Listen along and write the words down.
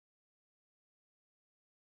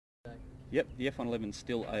Yep, the F111 is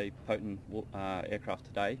still a potent aircraft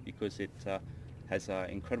today because it has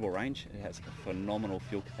incredible range. It has a phenomenal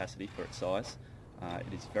fuel capacity for its size.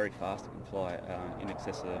 It is very fast. It can fly in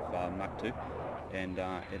excess of Mach 2, and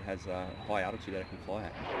it has a high altitude that it can fly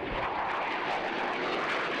at.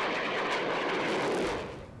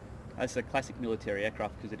 It's a classic military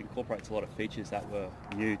aircraft because it incorporates a lot of features that were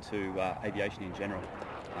new to aviation in general.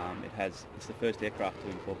 It's the first aircraft to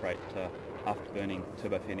incorporate afterburning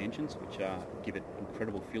turbofan engines, which give it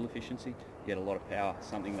incredible fuel efficiency, yet a lot of power,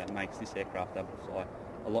 something that makes this aircraft able to fly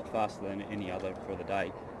a lot faster than any other for the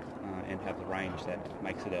day and have the range that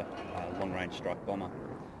makes it a long-range strike bomber.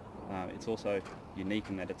 It's also unique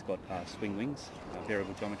in that it's got swing wings,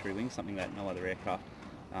 variable geometry wings, something that no other aircraft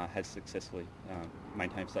has successfully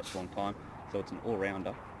maintained for such a long time. So it's an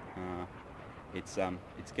all-rounder. It's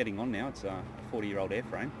getting on now. It's a 40-year-old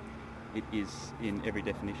airframe. It is in every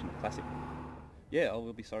definition of classic. Yeah, I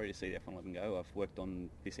will be sorry to see the F111 go. I've worked on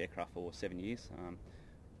this aircraft for 7 years.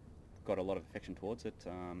 Got a lot of affection towards it.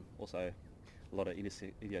 Also, a lot of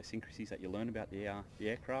idiosyncrasies that you learn about the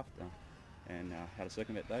aircraft and how to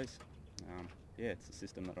circumvent those. Yeah, it's a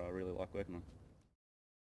system that I really like working on.